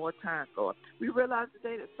up one more time, Lord. We realize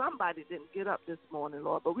today that somebody didn't get up this morning,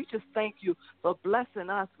 Lord, but we just thank you for blessing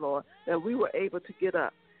us, Lord, that we were able to get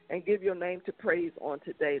up and give your name to praise on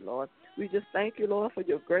today, Lord. We just thank you, Lord, for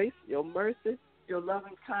your grace, your mercy, your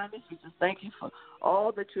loving kindness. We just thank you for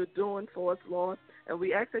all that you're doing for us, Lord. And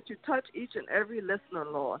we ask that you touch each and every listener,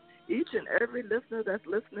 Lord. Each and every listener that's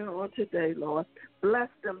listening on today, Lord. Bless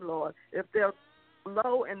them, Lord. If they're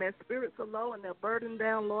low and their spirits are low and they're burdened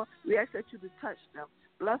down, Lord, we ask that you to touch them.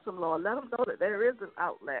 Bless them, Lord. Let them know that there is an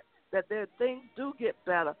outlet, that their things do get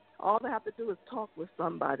better. All they have to do is talk with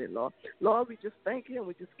somebody, Lord. Lord, we just thank you, and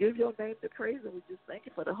we just give your name to praise, and we just thank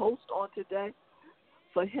you for the host on today,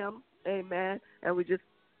 for him, amen. And we just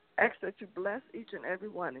ask that you bless each and every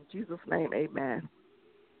one. In Jesus' name, amen.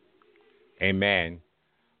 Amen.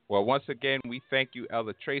 Well, once again, we thank you,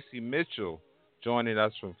 Elder Tracy Mitchell, joining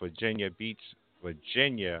us from Virginia Beach,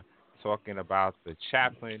 Virginia, talking about the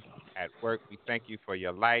chaplain at work. We thank you for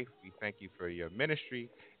your life. We thank you for your ministry.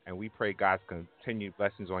 And we pray God's continued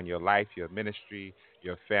blessings on your life, your ministry,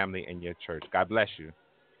 your family, and your church. God bless you.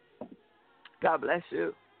 God bless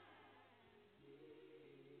you.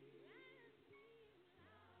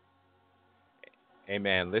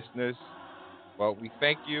 Amen. Listeners, well, we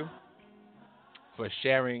thank you for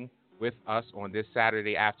sharing with us on this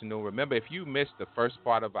Saturday afternoon. Remember, if you missed the first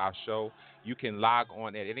part of our show, you can log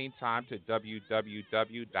on at any time to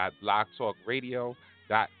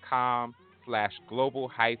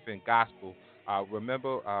www.blogtalkradio.com/global-gospel.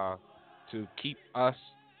 Remember to keep us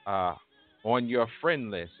on your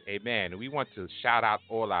friend list. Amen. We want to shout out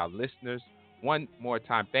all our listeners one more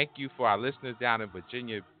time. Thank you for our listeners down in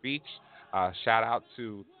Virginia Beach. Shout out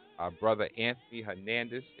to Brother Anthony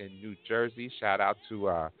Hernandez in New Jersey. Shout out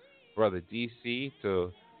to Brother DC,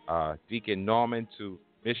 to Deacon Norman, to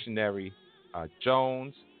Missionary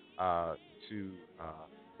Jones, to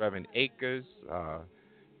Reverend Akers,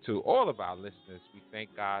 to all of our listeners. We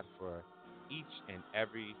thank God for each and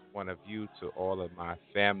every one of you, to all of my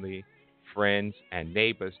family, friends, and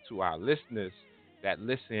neighbors, to our listeners that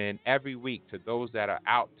listen every week, to those that are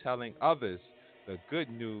out telling others the good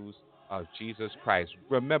news of Jesus Christ.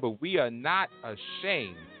 Remember, we are not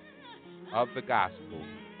ashamed of the gospel.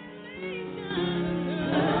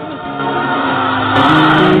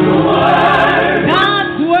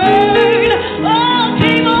 God's word, oh,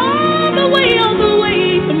 came all the way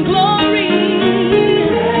from glory.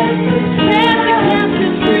 Set the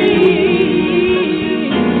captive free.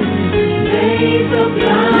 Made the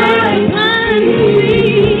blind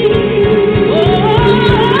see. Oh,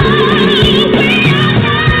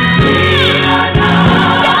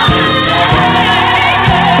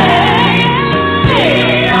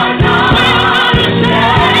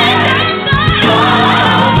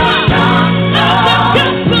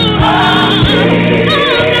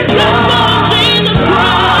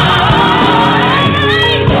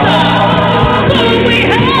 we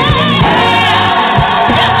are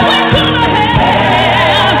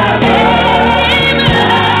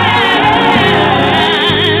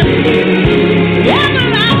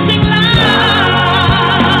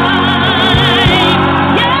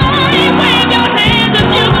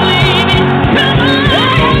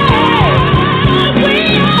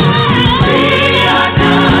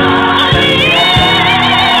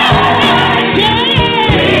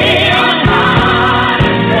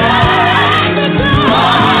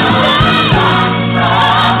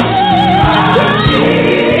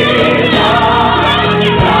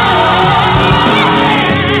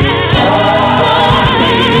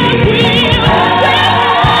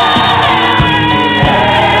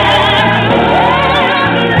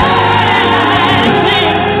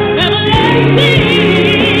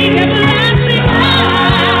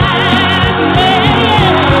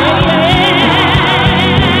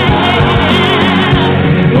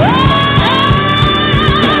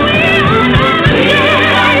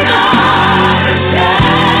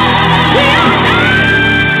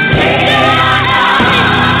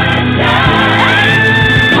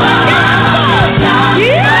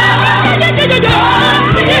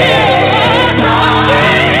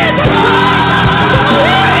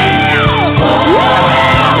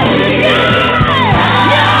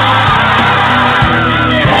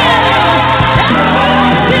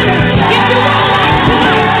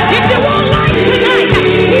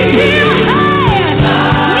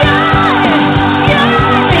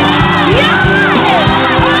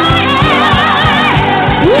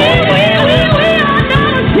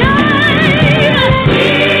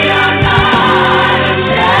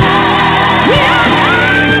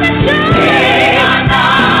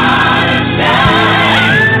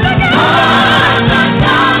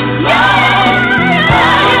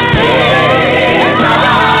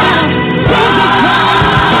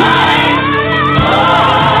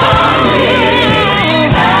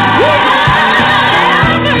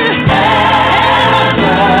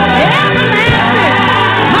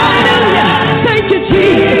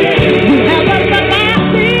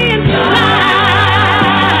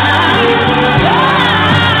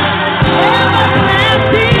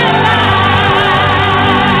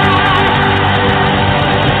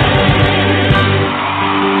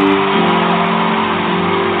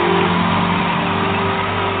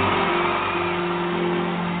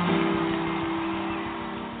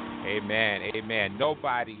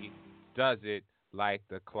Nobody does it like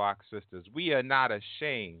the Clark sisters. We are not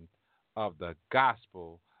ashamed of the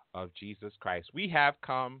gospel of Jesus Christ. We have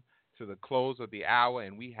come to the close of the hour,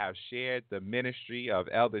 and we have shared the ministry of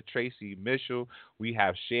Elder Tracy Mitchell. We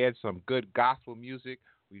have shared some good gospel music.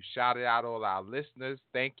 We've shouted out all our listeners.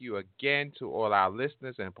 Thank you again to all our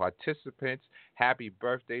listeners and participants. Happy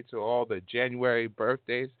birthday to all the January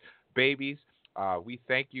birthdays, babies. We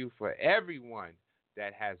thank you for everyone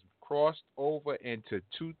that has crossed over into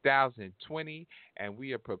 2020, and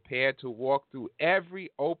we are prepared to walk through every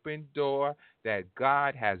open door that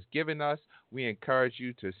God has given us. We encourage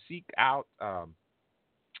you to seek out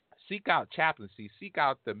chaplaincy, seek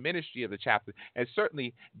out the ministry of the chaplain, and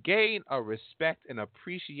certainly gain a respect and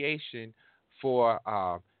appreciation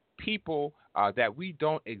for people that we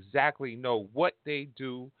don't exactly know what they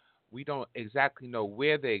do. We don't exactly know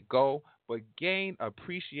where they go, but gain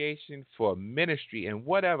appreciation for ministry and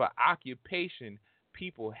whatever occupation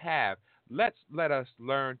people have. Let us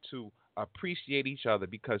learn to appreciate each other,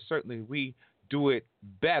 because certainly we do it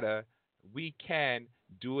better. We can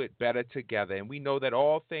do it better together. And we know that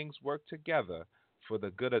all things work together for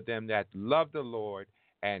the good of them that love the Lord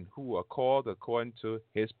and who are called according to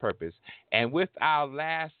his purpose. And with our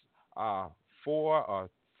last 4 or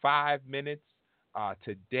 5 minutes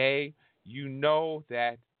today, you know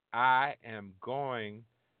that I am going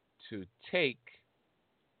to take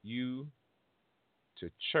you to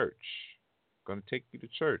church. I'm going to take you to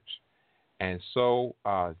church. And so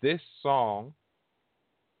this song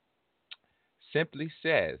simply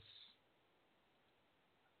says,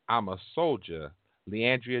 I'm a soldier,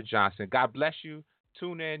 Leandria Johnson. God bless you.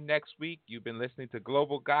 Tune in next week. You've been listening to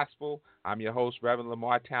Global Gospel. I'm your host, Reverend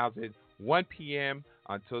Lamar Townsend, 1 p.m.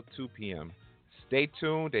 until 2 p.m. Stay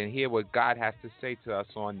tuned and hear what God has to say to us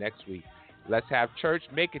on next week. Let's have church.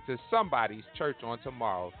 Make it to somebody's church on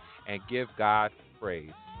tomorrow and give God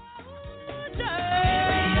praise.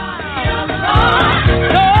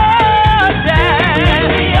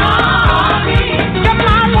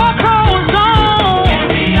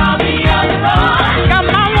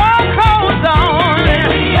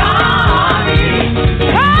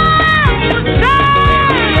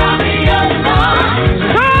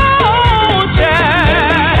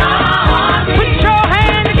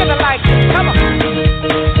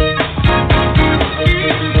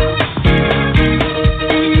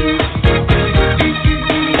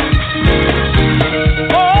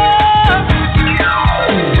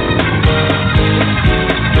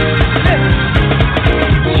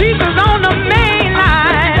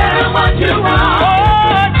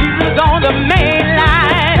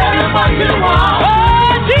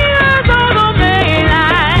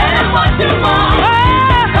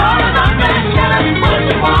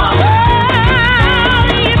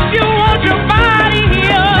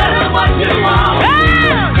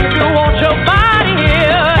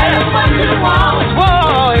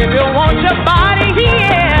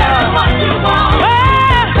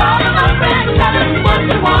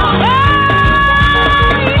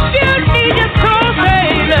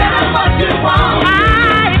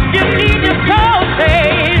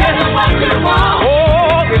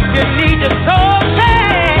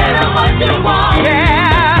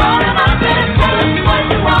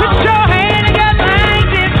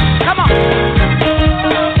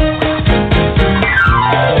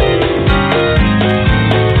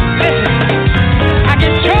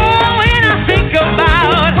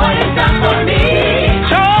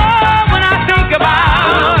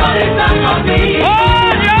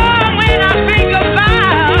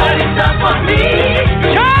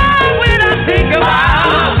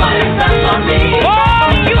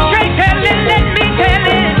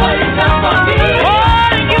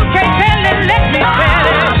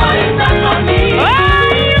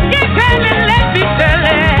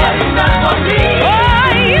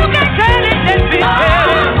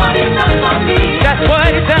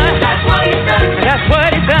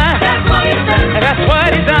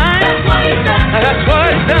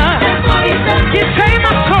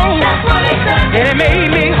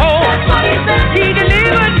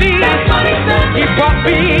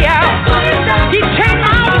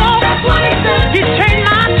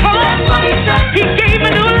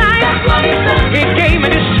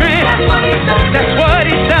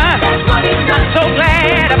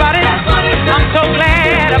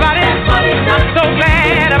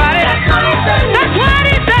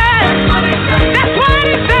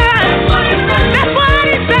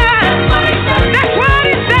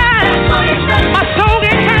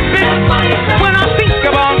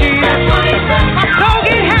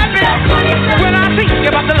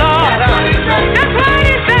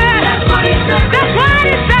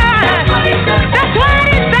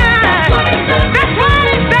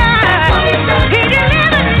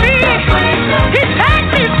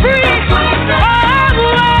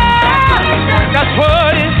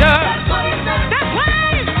 does. That's what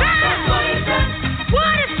he said.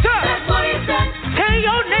 What it does. Tell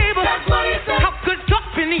your neighbor how good God's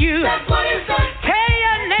been to you. Tell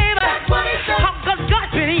your neighbor how good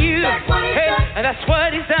God's been to you. Hey, that's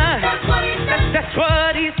what he's done. That's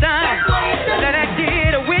what he's done. Let I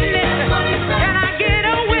get a witness. Can I get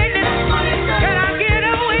a witness? Can I get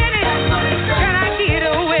a witness? Can I get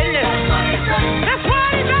a witness? That's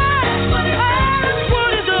what he's done. Oh, that's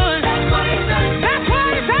what he's done. That's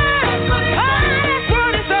what he's done. Oh, that's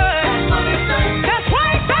what he's done. That's what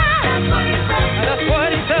he's done. That's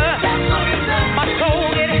what he's done. My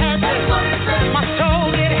soul get happy. My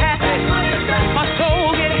soul get happy. My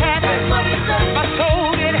soul get happy. My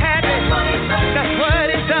soul get happy. That's what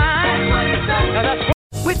he's done. That's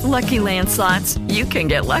what. With Lucky Land Slots, you can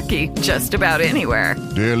get lucky just about anywhere.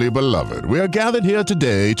 Dearly beloved, we are gathered here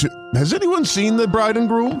today to... Has anyone seen the bride and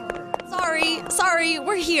groom? Sorry,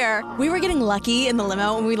 we're here. We were getting lucky in the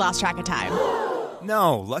limo and we lost track of time.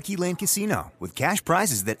 No, Lucky Land Casino, with cash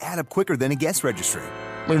prizes that add up quicker than a guest registry.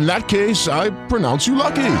 In that case, I pronounce you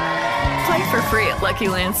lucky. Play for free at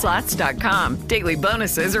LuckyLandSlots.com. Daily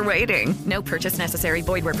bonuses are waiting. No purchase necessary.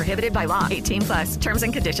 Void where prohibited by law. 18+. Terms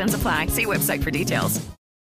and conditions apply. See website for details.